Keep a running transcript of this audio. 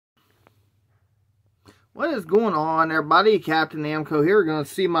What is going on, everybody? Captain Namco here. We're going to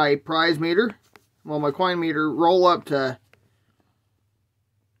see my prize meter. Well, my coin meter roll up to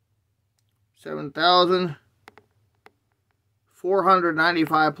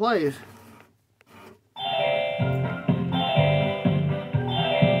 7,495 plays.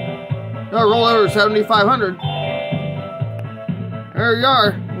 No, roll over 7,500. There you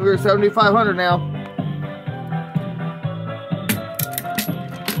are. We're 7,500 now.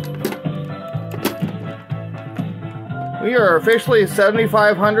 We are officially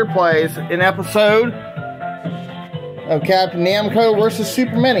 7,500 plays in episode of Captain Namco versus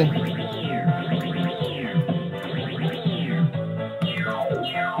Super Mini.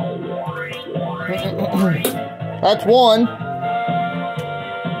 That's one.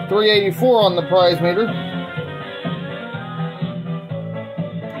 384 on the prize meter.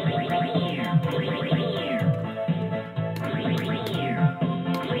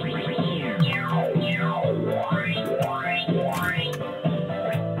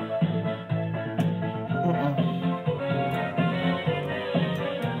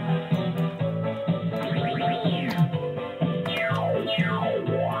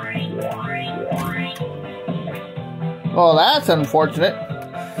 Well, that's unfortunate.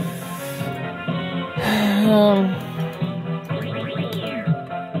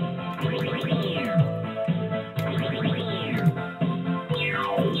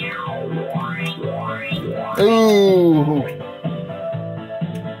 Ooh.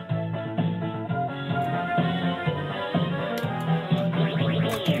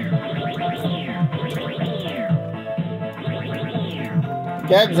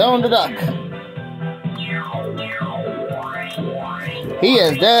 Dead zone to duck. He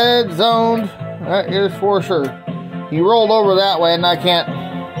is dead zoned. That is for sure. He rolled over that way and I can't.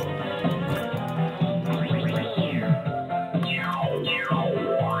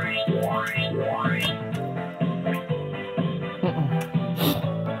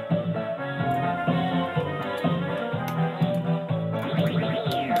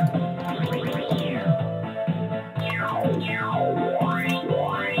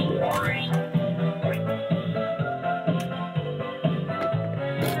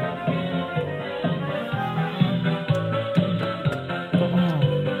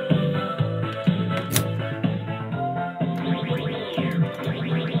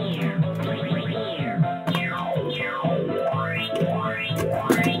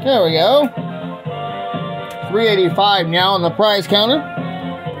 There we go. 385 now on the prize counter.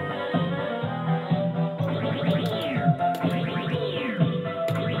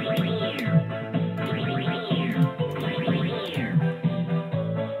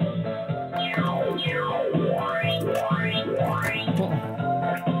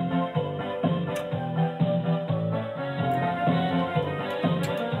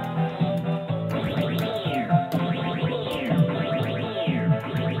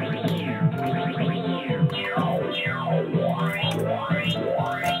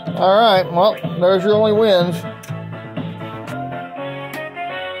 Alright, well, there's your only wins.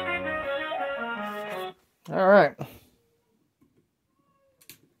 Alright.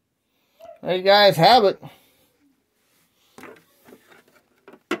 There you guys have it.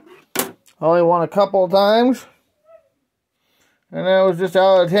 Only won a couple of times. And that was just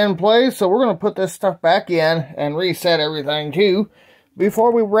out of 10 plays. So we're going to put this stuff back in and reset everything too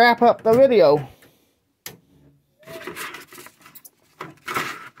before we wrap up the video.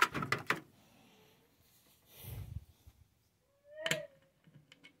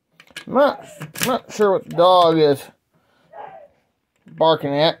 Not sure what the dog is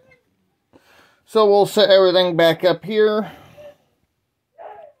barking at. So we'll set everything back up here.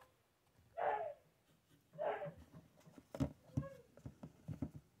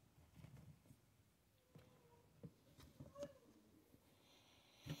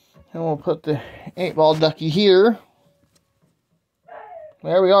 And we'll put the 8-ball ducky here.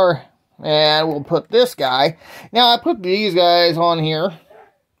 There we are. And we'll put this guy. Now I put these guys on here,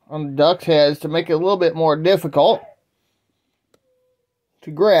 on the duck's heads, to make it a little bit more difficult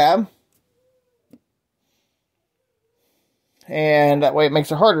to grab. And that way it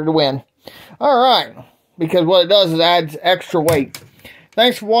makes it harder to win. Alright, because what it does is adds extra weight.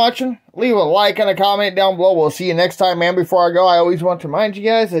 Thanks for watching. Leave a like and a comment down below. We'll see you next time, man. Before I go, I always want to remind you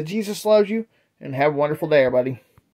guys that Jesus loves you. And have a wonderful day, everybody.